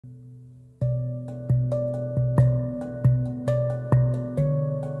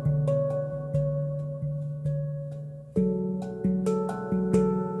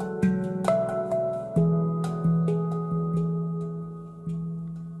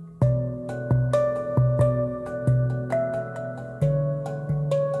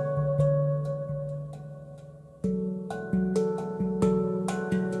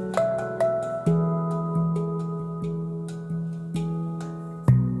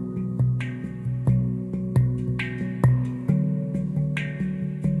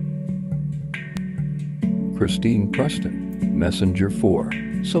Christine Preston, Messenger 4,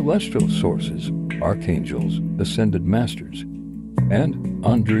 Celestial Sources, Archangels, Ascended Masters, and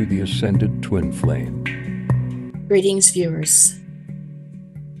Andrea the Ascended Twin Flame. Greetings, viewers.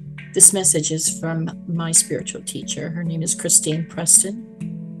 This message is from my spiritual teacher. Her name is Christine Preston,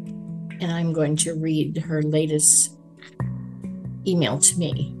 and I'm going to read her latest email to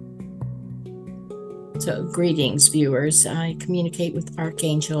me. So, greetings, viewers. I communicate with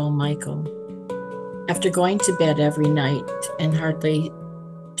Archangel Michael. After going to bed every night and hardly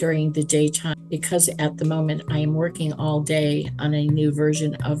during the daytime, because at the moment I am working all day on a new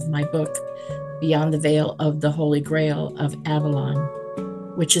version of my book, Beyond the Veil of the Holy Grail of Avalon,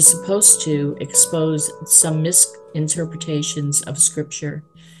 which is supposed to expose some misinterpretations of Scripture,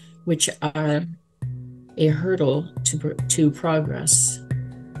 which are a hurdle to progress.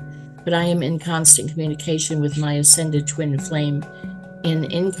 But I am in constant communication with my ascended twin flame in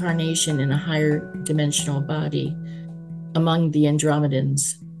incarnation in a higher dimensional body among the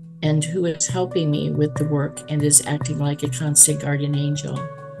Andromedans, and who is helping me with the work and is acting like a constant guardian angel.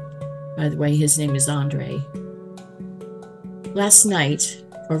 By the way, his name is Andrea. Last night,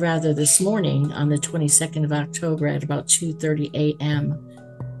 or rather this morning, on the 22nd of October at about 2:30 a.m.,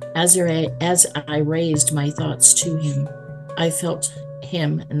 as I raised my thoughts to him, I felt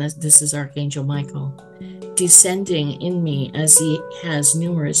him, and this is Archangel Michael, descending in me as he has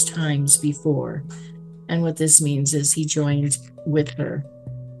numerous times before. And what this means is he joined with her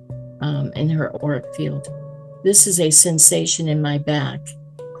in her auric field. This is a sensation in my back,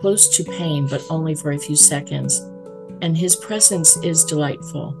 close to pain, but only for a few seconds, and his presence is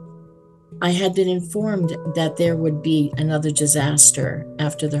delightful. I had been informed that there would be another disaster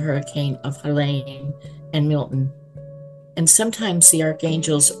after the hurricane of Helene and Milton, and sometimes the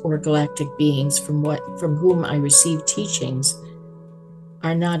archangels or galactic beings from whom I receive teachings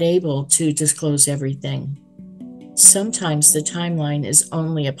are not able to disclose everything. Sometimes the timeline is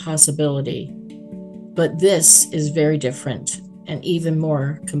only a possibility, but this is very different and even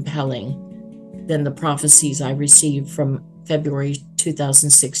more compelling than the prophecies I received from February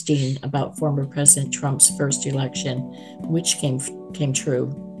 2016 about former President Trump's first election, which came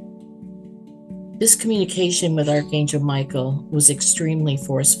true. This communication with Archangel Michael was extremely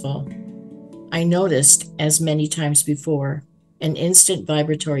forceful. I noticed, as many times before, an instant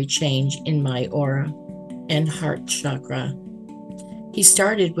vibratory change in my aura and heart chakra. He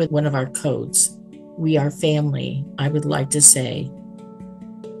started with one of our codes. We are family, I would like to say,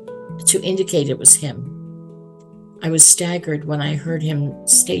 to indicate it was him. I was staggered when I heard him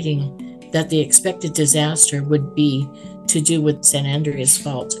stating that the expected disaster would be to do with San Andreas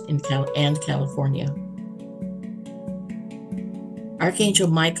Fault and California. Archangel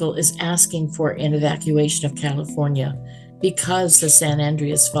Michael is asking for an evacuation of California because the San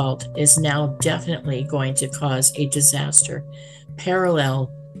Andreas Fault is now definitely going to cause a disaster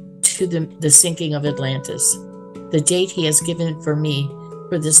parallel to the sinking of Atlantis. The date he has given for me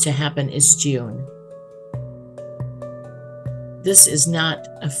for this to happen is June. This is not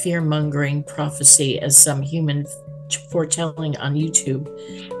a fear-mongering prophecy as some human foretelling on YouTube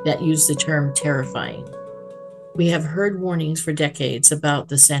that use the term terrifying. We have heard warnings for decades about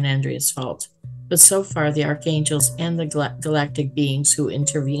the San Andreas Fault, but so far the archangels and the galactic beings who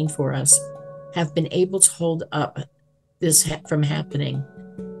intervene for us have been able to hold up this from happening.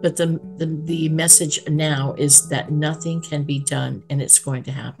 But the message now is that nothing can be done, and it's going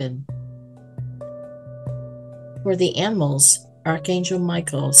to happen. For the animals, Archangel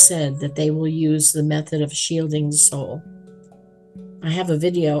Michael said that they will use the method of shielding the soul. I have a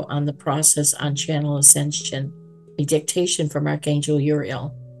video on the process on Channel Ascension, a dictation from Archangel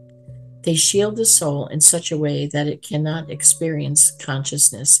Uriel. They shield the soul in such a way that it cannot experience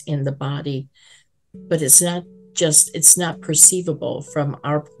consciousness in the body, but it's not perceivable from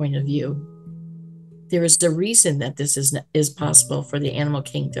our point of view. There is a reason that this is possible for the animal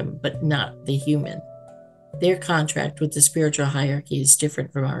kingdom, but not the human. Their contract with the spiritual hierarchy is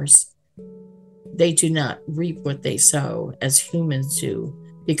different from ours. They do not reap what they sow as humans do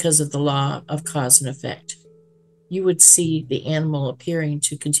because of the law of cause and effect. You would see the animal appearing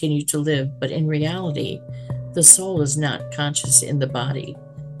to continue to live, but in reality, the soul is not conscious in the body,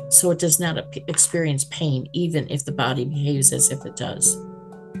 so it does not experience pain even if the body behaves as if it does.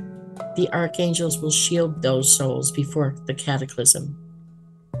 The archangels will shield those souls before the cataclysm.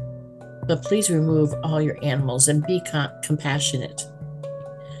 But please remove all your animals and be compassionate.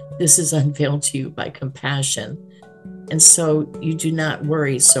 This is unveiled to you by compassion, and so you do not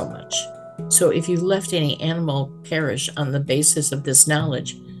worry so much. So if you left any animal perish on the basis of this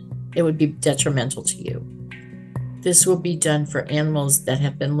knowledge, it would be detrimental to you. This will be done for animals that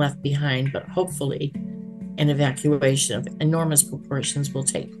have been left behind, but hopefully and evacuation of enormous proportions will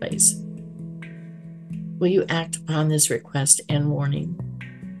take place. Will you act upon this request and warning?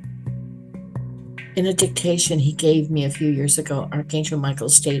 In a dictation he gave me a few years ago, Archangel Michael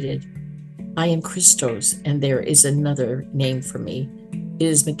stated, I am Christos, and there is another name for me. It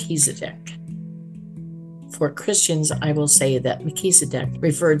is Melchizedek. For Christians, I will say that Melchizedek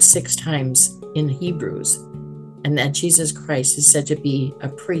referred 6 times in Hebrews, and that Jesus Christ is said to be a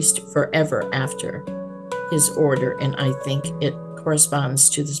priest forever after his order, and I think it corresponds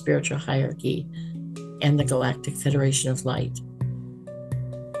to the spiritual hierarchy and the Galactic Federation of Light.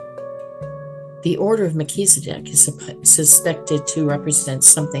 The order of Melchizedek is suspected to represent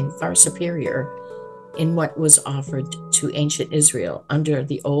something far superior in what was offered to ancient Israel under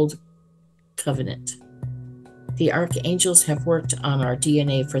the Old Covenant. The archangels have worked on our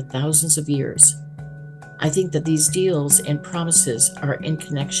DNA for thousands of years. I think that these deals and promises are in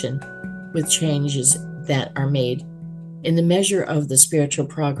connection with changes that are made in the measure of the spiritual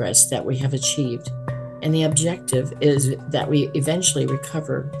progress that we have achieved. And the objective is that we eventually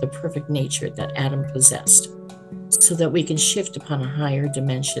recover the perfect nature that Adam possessed, so that we can shift upon a higher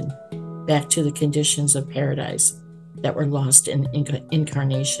dimension back to the conditions of paradise that were lost in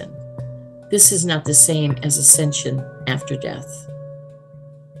incarnation. This is not the same as ascension after death.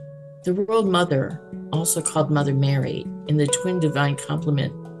 The World Mother, also called Mother Mary, in the twin divine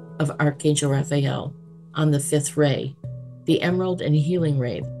complement of Archangel Raphael on the 5th ray, the emerald and healing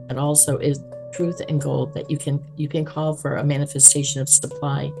ray that also is truth and gold, that you can call for a manifestation of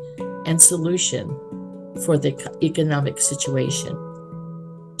supply and solution for the economic situation.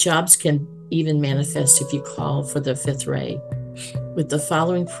 Jobs can even manifest if you call for the 5th ray with the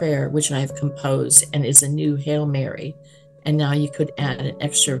following prayer, which I have composed and is a new Hail Mary. And now you could add an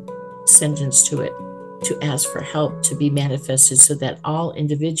extra sentence to it to ask for help to be manifested, so that all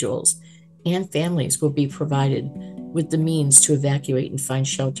individuals and families will be provided with the means to evacuate and find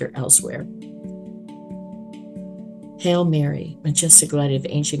shelter elsewhere. Hail Mary, majestic light of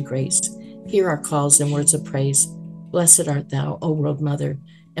ancient grace, hear our calls and words of praise. Blessed art thou, O World Mother,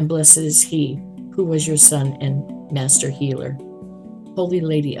 and blessed is he who was your son and master healer. Holy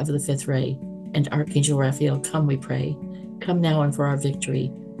Lady of the 5th ray, and Archangel Raphael, come we pray. Come now and for our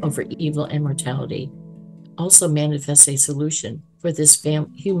victory over evil and mortality. Also manifest a solution for this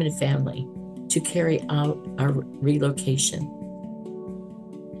human family to carry out our relocation.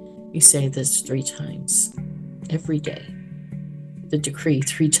 You say this 3 times. Every day, the decree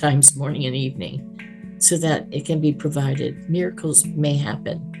 3 times, morning and evening, so that it can be provided. Miracles may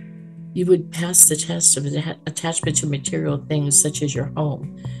happen. You would pass the test of attachment to material things such as your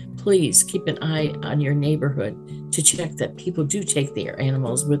home. Please keep an eye on your neighborhood to check that people do take their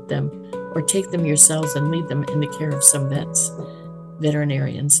animals with them, or take them yourselves and leave them in the care of some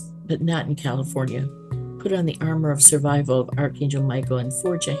veterinarians, but not in California. Put on the armor of survival of Archangel Michael and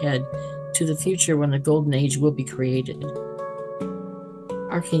forge ahead to the future when the golden age will be created.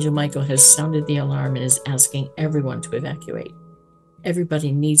 Archangel Michael has sounded the alarm and is asking everyone to evacuate.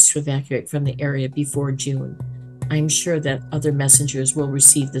 Everybody needs to evacuate from the area before June. I am sure that other messengers will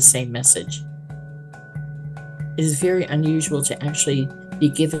receive the same message. It is very unusual to actually be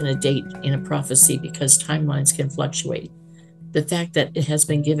given a date in a prophecy because timelines can fluctuate. The fact that it has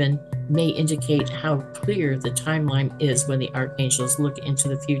been given may indicate how clear the timeline is when the archangels look into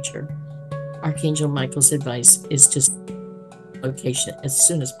the future. Archangel Michael's advice is to location as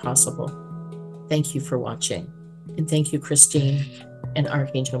soon as possible. Thank you for watching, and thank you, Christine and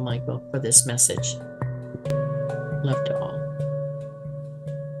Archangel Michael, for this message. Love to all.